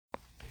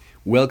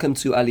Welcome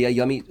to Aliyah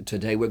Yami.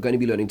 Today we're going to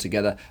be learning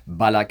together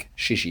Balak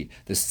Shishi,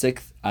 the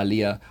sixth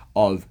Aliyah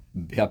of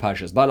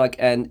Parshas Balak,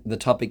 and the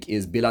topic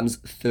is Bilam's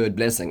third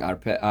blessing. Our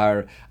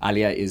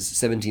Aliyah is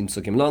 17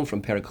 psukim long,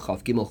 from Perek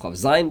Chav Gimel Chav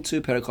Zayin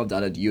to Perek Chav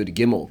Daled Yud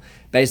Gimel.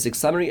 Basic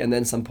summary and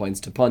then some points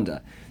to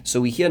ponder.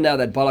 So we hear now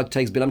that Balak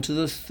takes Bilam to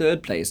the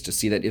third place to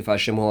see that if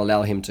Hashem will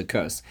allow him to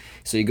curse.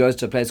 So he goes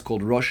to a place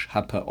called Rosh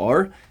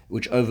HaPeor,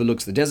 which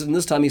overlooks the desert, and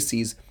this time he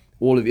sees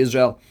all of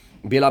Israel.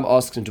 Bilam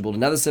asks him to build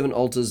another 7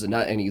 altars,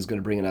 and he's going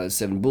to bring another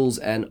 7 bulls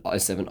and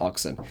 7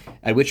 oxen.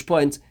 At which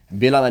point,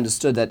 Bilam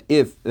understood that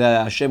if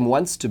Hashem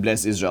wants to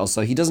bless Israel,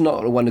 so he does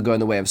not want to go in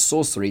the way of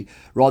sorcery,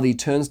 rather he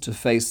turns to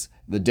face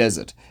the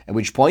desert. At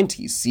which point,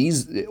 he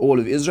sees all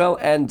of Israel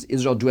and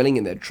Israel dwelling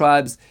in their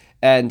tribes,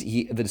 and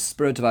the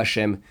spirit of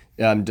Hashem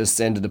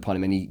descended upon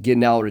him. And he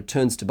now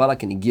returns to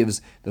Balak and he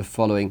gives the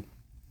following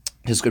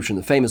description,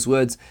 the famous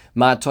words,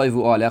 Ma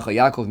toivu alecha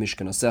Yaakov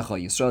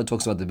mishkanasecha Yisrael. It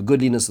talks about the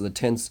goodliness of the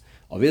tents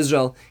of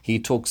Israel. He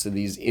talks of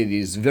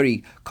these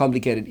very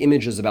complicated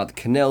images about the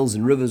canals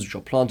and rivers which are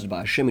planted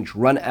by Hashem, which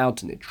run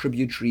out and their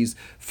tributaries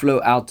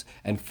flow out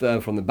and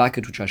from the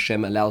bucket which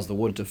Hashem allows the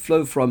water to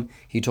flow from.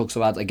 He talks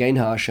about again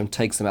how Hashem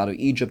takes them out of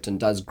Egypt and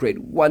does great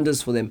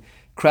wonders for them,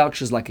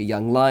 crouches like a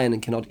young lion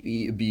and cannot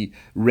be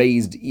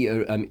raised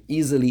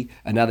easily,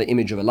 another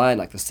image of a lion,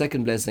 like the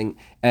second blessing.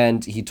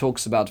 And he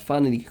talks about,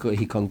 finally,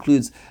 he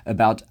concludes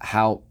about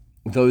how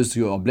those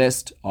who are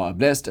blessed,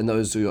 and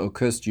those who are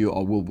cursed,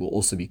 will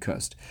also be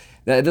cursed.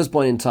 Now, at this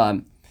point in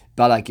time,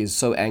 Balak is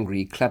so angry,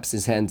 he claps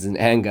his hands in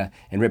anger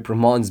and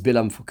reprimands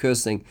Bilam for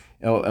cursing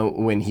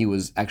when he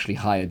was actually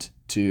hired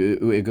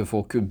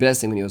for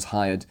blessing when he was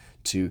hired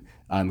to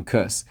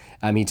curse.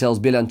 He tells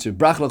Bilam to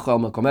brach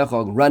lecha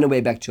makomecha, run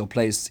away back to your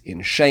place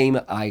in shame.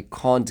 I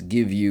can't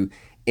give you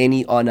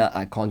any honor.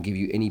 I can't give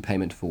you any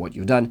payment for what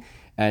you've done.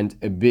 And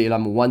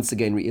Bilam once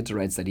again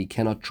reiterates that he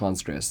cannot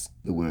transgress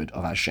the word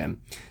of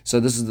Hashem. So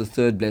this is the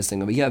third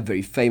blessing over here,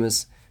 very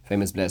famous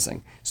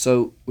blessing.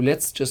 So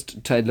let's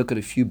just look at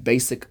a few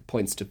basic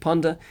points to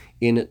ponder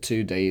in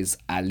today's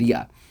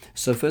Aliyah.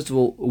 So first of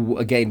all,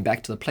 again,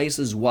 back to the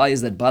places. Why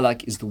is that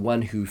Balak is the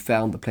one who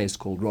found the place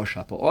called Rosh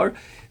HaPeor?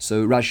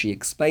 So Rashi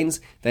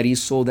explains that he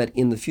saw that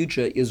in the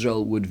future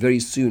Israel would very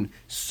soon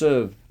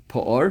serve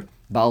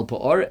Baal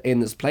Peor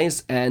in this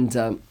place,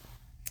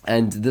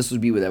 and this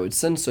would be where they would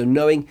sin. So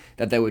knowing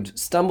that they would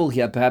stumble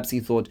here, perhaps he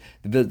thought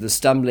the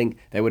stumbling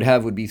they would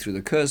have would be through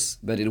the curse,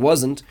 but it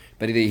wasn't.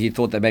 But he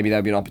thought that maybe there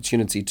would be an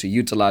opportunity to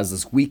utilize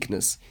this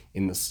weakness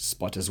in this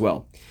spot as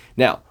well.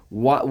 Now,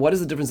 what is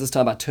the difference this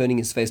time about turning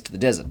his face to the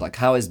desert? Like,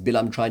 how is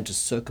Bilam trying to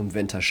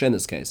circumvent Hashem in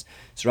this case?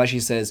 So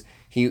Rashi says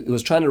he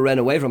was trying to run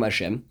away from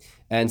Hashem,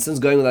 and since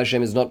going with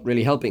Hashem is not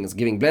really helping, it's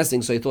giving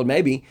blessings, so he thought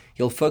maybe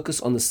he'll focus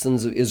on the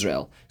sins of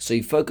Israel. So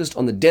he focused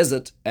on the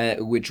desert,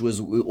 which was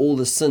all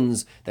the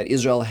sins that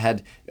Israel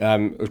had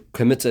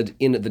committed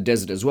in the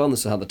desert as well. And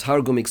this is how the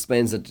Targum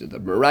explains it, the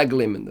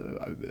Meraglim and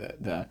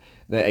the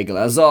Egel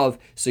Azav.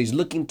 So he's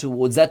looking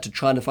towards that to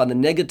try to find the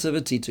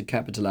negativity to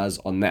capitalize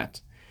on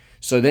that.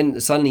 So then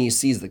suddenly he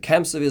sees the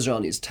camps of Israel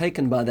and he's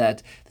taken by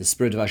that. The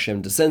spirit of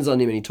Hashem descends on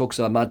him and he talks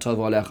about Ma tovu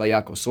alecha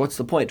Yaakov. So what's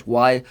the point?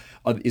 Why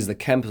is the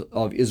camp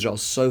of Israel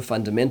so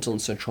fundamental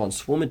and so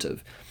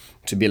transformative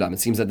to Bilam? It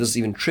seems that this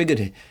even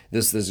triggered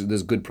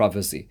this good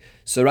prophecy.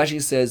 So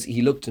Rashi says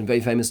he looked and very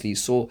famously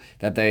saw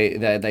that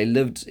they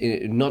lived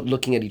not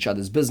looking at each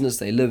other's business.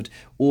 They lived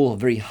all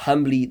very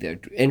humbly. Their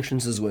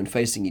entrances weren't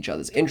facing each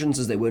other's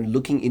entrances. They weren't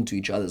looking into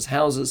each other's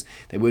houses.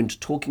 They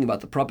weren't talking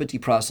about the property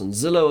price on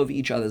Zillow of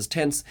each other's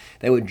tents.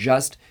 They were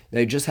just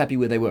happy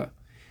where they were.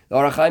 The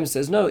Orach Chaim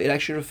says no, it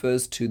actually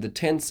refers to the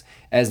tents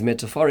as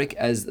metaphoric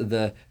as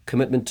the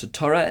commitment to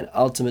Torah and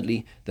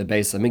ultimately the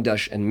Beis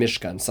HaMikdash and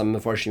Mishkan. Some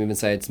Mefarshim even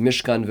say it's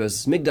Mishkan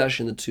versus Mikdash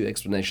in the two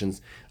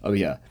explanations over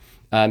here.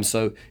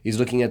 So he's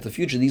looking at the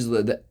future. These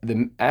are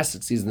the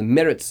assets, these are the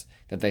merits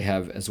that they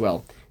have as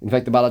well. In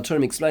fact, the Baal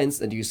HaTurim explains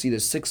that you see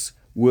the 6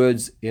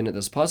 words in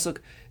this pasuk,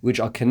 which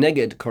are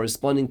keneged,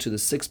 corresponding to the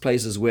 6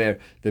 places where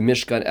the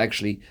Mishkan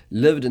actually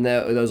lived, and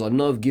those are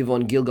Nov,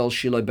 Givon, Gilgal,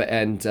 Shiloh,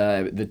 and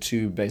the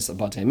 2 Beis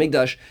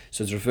HaMikdash.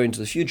 So it's referring to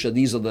the future.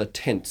 These are the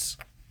tents,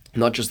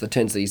 not just the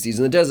tents that he sees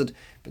in the desert,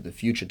 but the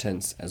future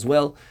tense as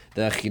well.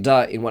 The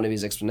Chidah, in one of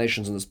his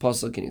explanations on this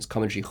pasuk, in his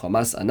commentary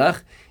Chomas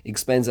Anach,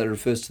 explains that it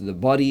refers to the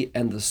body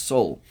and the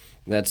soul.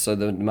 That's so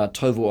the Ma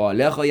tovu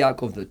alecha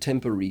Yaakov, the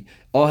temporary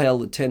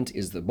ohel, the tent,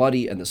 is the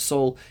body and the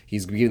soul.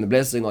 He's giving the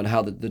blessing on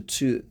how the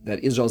two,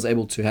 that Israel is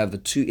able to have the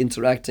two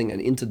interacting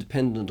and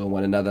interdependent on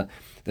one another,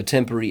 the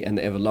temporary and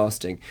the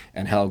everlasting,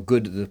 and how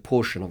good the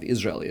portion of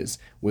Israel is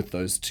with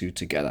those two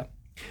together.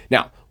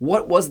 Now,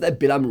 what was that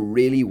Bilam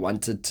really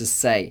wanted to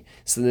say?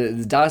 So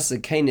the Das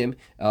Kenim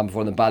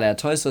from the Balei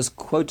HaTosfos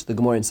quote the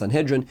Gemara in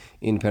Sanhedrin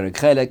in Perek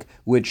Chelek,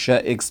 which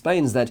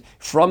explains that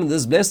from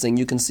this blessing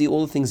you can see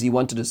all the things he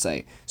wanted to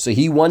say. So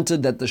he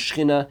wanted that the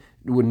Shechina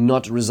would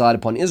not reside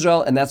upon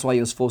Israel, and that's why he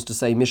was forced to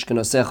say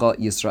Mishkanosecha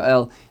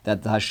Yisrael,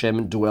 that the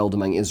Hashem dwelled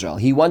among Israel.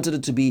 He wanted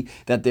it to be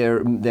that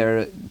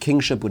their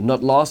kingship would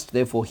not last,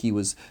 therefore he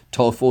was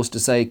forced to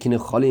say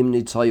Kinecholim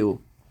Nitzayu,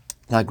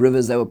 like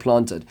rivers they were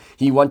planted.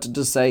 He wanted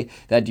to say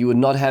that you would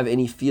not have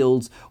any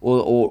fields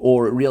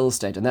or real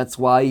estate, and that's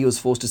why he was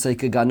forced to say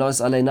Keganos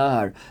ale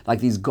nahar, like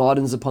these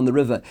gardens upon the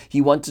river.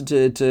 He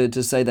wanted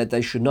to say that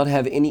they should not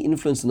have any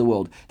influence in the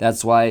world.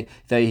 That's why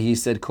he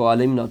said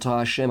Koalim nata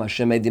Hashem.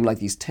 Hashem made them like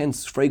these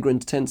tents,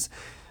 fragrant tents.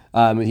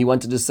 He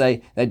wanted to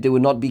say that there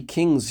would not be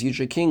kings,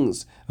 future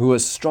kings, who were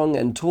strong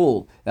and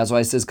tall. That's why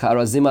he says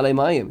Ka'arazim alei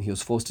mayim. He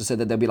was forced to say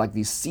that they'll be like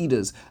these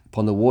cedars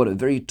upon the water,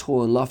 very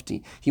tall and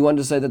lofty. He wanted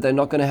to say that they're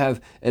not going to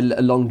have a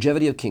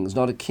longevity of kings,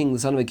 not a king, the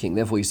son of a king.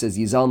 Therefore he says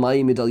Yizal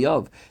mayim midal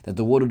yav, that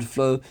the water would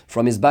flow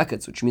from his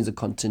buckets, which means a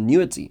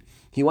continuity.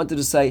 He wanted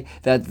to say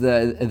that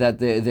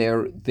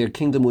their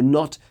kingdom would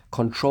not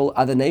control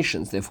other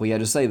nations. Therefore, he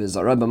had to say,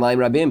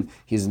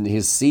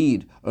 his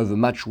seed over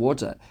much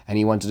water. And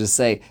he wanted to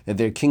say that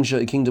their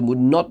kingdom would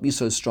not be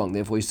so strong.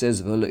 Therefore, he says,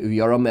 he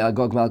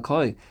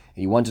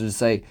wanted to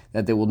say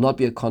that there will not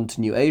be a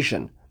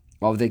continuation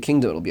of their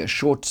kingdom. It will be a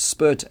short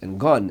spurt and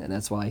gone. And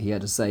that's why he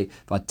had to say,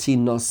 their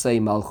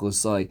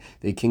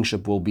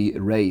kingship will be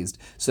erased.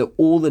 So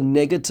all the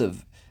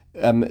negative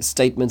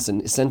statements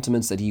and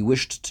sentiments that he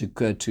wished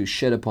to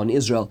shed upon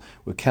Israel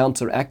were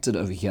counteracted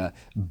over here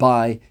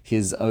by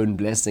his own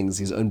blessings.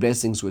 His own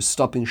blessings were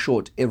stopping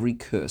short every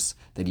curse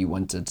that he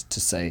wanted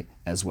to say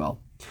as well.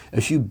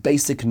 A few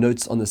basic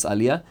notes on this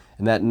aliyah,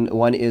 and that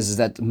one is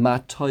that ma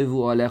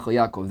toivu alecho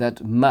Yaakov,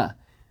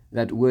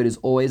 that word is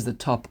always the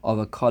top of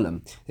a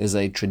column. There's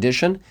a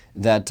tradition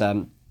that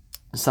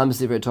some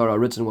Sefer Torah are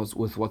written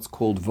with what's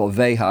called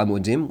Vovei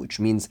HaAmudim, which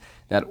means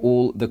that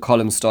all the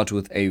columns start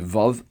with a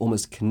Vov,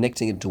 almost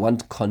connecting it to one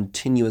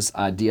continuous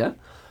idea.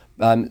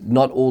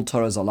 Not all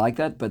Torahs are like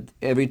that, but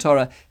every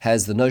Torah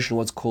has the notion of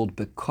what's called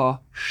Beka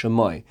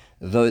Shemoy.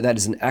 Though that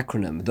is an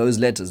acronym, those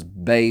letters,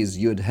 Beis,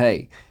 Yud,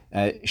 Hey,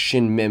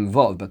 Shin, Mem,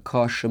 Vov,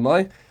 Beka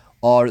Shemoy,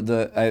 are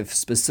the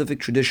specific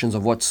traditions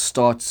of what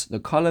starts the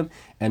column,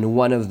 and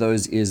one of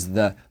those is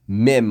the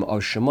Mem of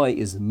Shemoy,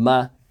 is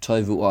Ma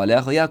Toivu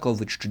Alecha Yaakov,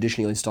 which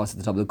traditionally only starts at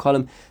the top of the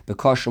column.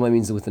 Beka Shemoy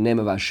means with the name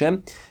of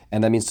Hashem,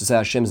 and that means to say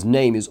Hashem's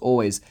name is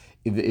always,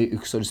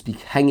 so to speak,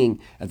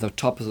 hanging at the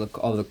top of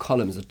the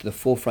columns, at the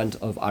forefront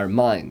of our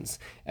minds.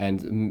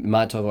 And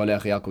Ma Toivu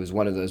Alecha Yaakov is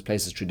one of those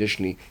places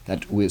traditionally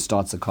that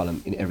starts a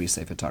column in every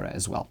Sefer Torah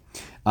as well.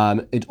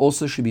 It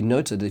also should be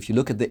noted that if you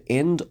look at the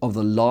end of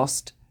the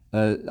last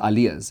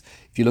aliyahs,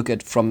 if you look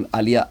at from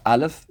aliyah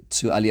Aleph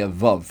to aliyah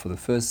Vav, for the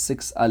first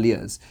 6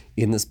 aliyahs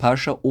in this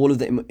parasha, all of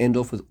them end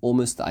off with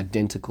almost the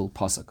identical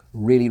pasuk.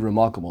 Really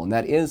remarkable. And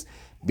that is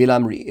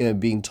Bilam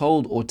being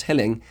told or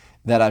telling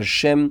that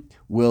Hashem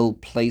will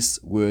place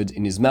word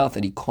in his mouth,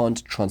 that he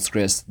can't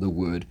transgress the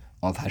word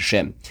of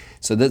Hashem.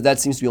 So that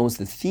seems to be almost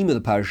the theme of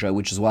the parasha,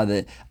 which is why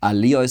the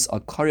aliyahs are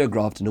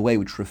choreographed in a way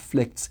which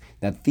reflects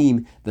that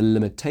theme, the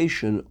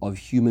limitation of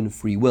human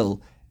free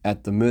will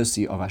at the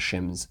mercy of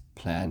Hashem's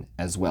plan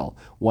as well.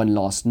 One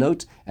last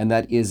note, and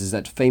that is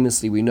that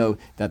famously we know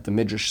that the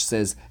Midrash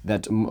says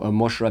that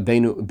Moshe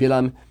Rabbeinu,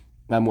 Bilam,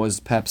 was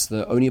perhaps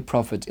the only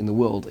prophet in the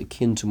world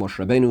akin to Moshe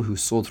Rabbeinu who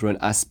saw through an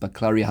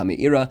aspaklari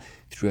hameira,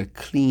 through a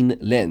clean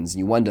lens. And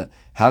you wonder,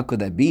 how could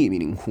that be?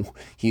 Meaning,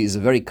 he is a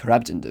very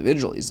corrupt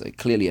individual. He's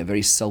clearly a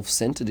very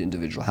self-centered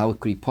individual. How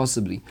could he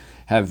possibly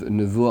have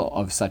nevuah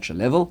of such a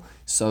level?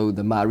 So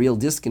the Ma'aril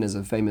Diskin is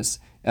a famous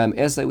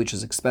essay which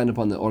is expanded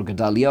upon the Or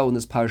Gedaliah in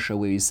this parasha,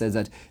 where he says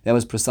that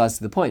was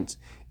precisely the point.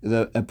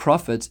 A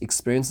prophet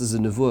experiences a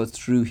nevuah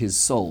through his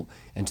soul,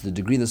 and to the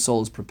degree the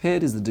soul is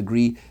prepared is the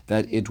degree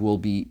that it will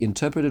be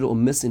interpreted or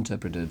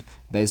misinterpreted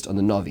based on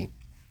the Navi.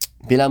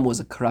 Bilam was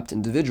a corrupt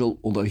individual,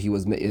 although he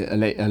was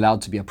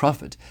allowed to be a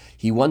prophet.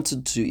 He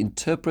wanted to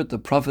interpret the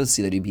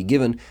prophecy that he'd be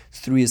given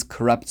through his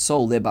corrupt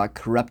soul, thereby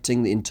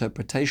corrupting the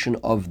interpretation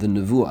of the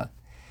nevuah.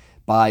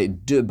 By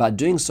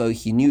doing so,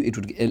 he knew it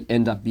would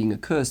end up being a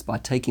curse by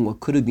taking what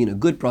could have been a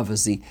good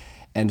prophecy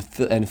and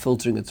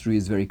filtering it through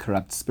his very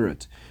corrupt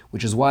spirit,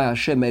 which is why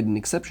Hashem made an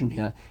exception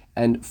here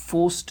and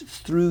forced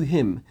through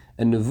him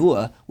a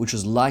nevuah which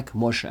was like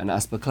Moshe, an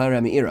aspaklari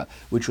hameira,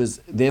 which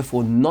was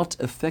therefore not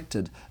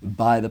affected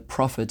by the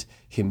prophet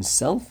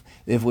himself.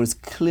 Therefore, it's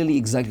clearly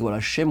exactly what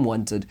Hashem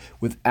wanted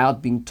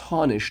without being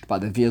tarnished by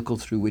the vehicle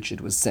through which it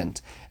was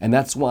sent. And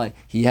that's why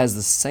he has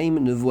the same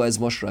nevuah as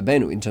Moshe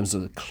Rabbeinu in terms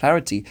of the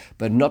clarity,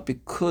 but not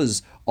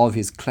because of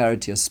his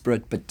clarity of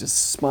spirit, but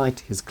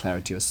despite his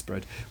clarity of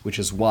spirit, which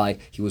is why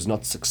he was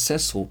not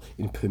successful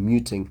in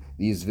permuting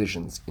these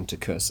visions into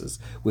curses.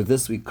 With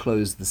this, we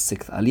close the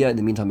 6th aliyah. In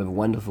the meantime, have a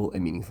wonderful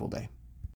and meaningful day.